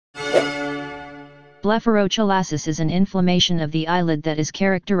Blepharochalasis is an inflammation of the eyelid that is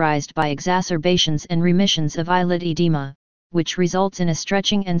characterized by exacerbations and remissions of eyelid edema, which results in a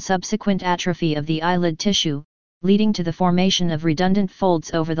stretching and subsequent atrophy of the eyelid tissue, leading to the formation of redundant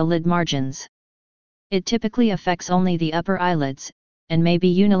folds over the lid margins. It typically affects only the upper eyelids, and may be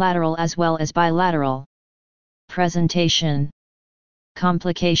unilateral as well as bilateral. Presentation.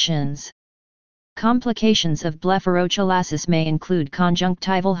 Complications. Complications of blepharochalasis may include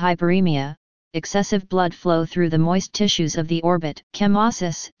conjunctival hyperemia, excessive blood flow through the moist tissues of the orbit,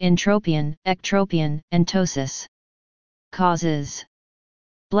 chemosis, entropion, ectropion, and ptosis. Causes.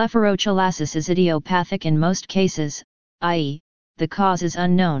 Blepharochalasis is idiopathic in most cases, i.e., the cause is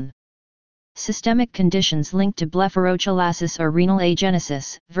unknown. Systemic conditions linked to blepharochalasis are renal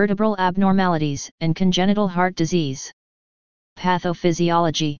agenesis, vertebral abnormalities, and congenital heart disease.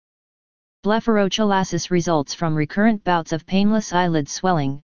 Pathophysiology. Blepharochalasis results from recurrent bouts of painless eyelid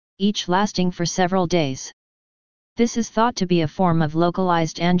swelling, each lasting for several days. This is thought to be a form of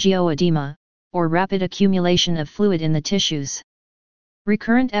localized angioedema, or rapid accumulation of fluid in the tissues.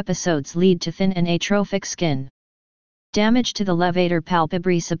 Recurrent episodes lead to thin and atrophic skin. Damage to the levator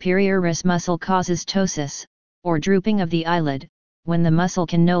palpebrae superioris muscle causes ptosis, or drooping of the eyelid, when the muscle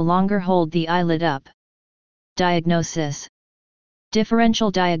can no longer hold the eyelid up. Diagnosis. Differential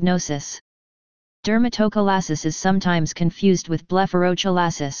diagnosis. Dermatochalasis is sometimes confused with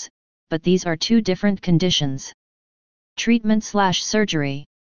blepharochalasis, but these are two different conditions. Treatment/surgery.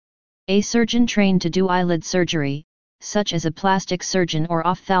 A surgeon trained to do eyelid surgery, such as a plastic surgeon or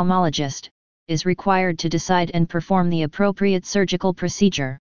ophthalmologist, is required to decide and perform the appropriate surgical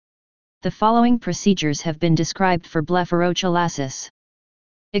procedure. The following procedures have been described for blepharochalasis.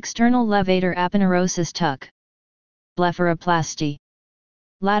 External levator aponeurosis tuck. Blepharoplasty.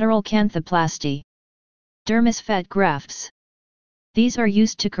 Lateral canthoplasty. Dermis-fed grafts. These are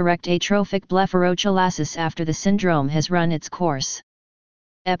used to correct atrophic blepharochalasis after the syndrome has run its course.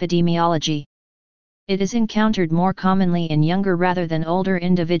 Epidemiology. It is encountered more commonly in younger rather than older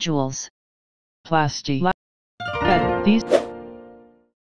individuals. Plasty. These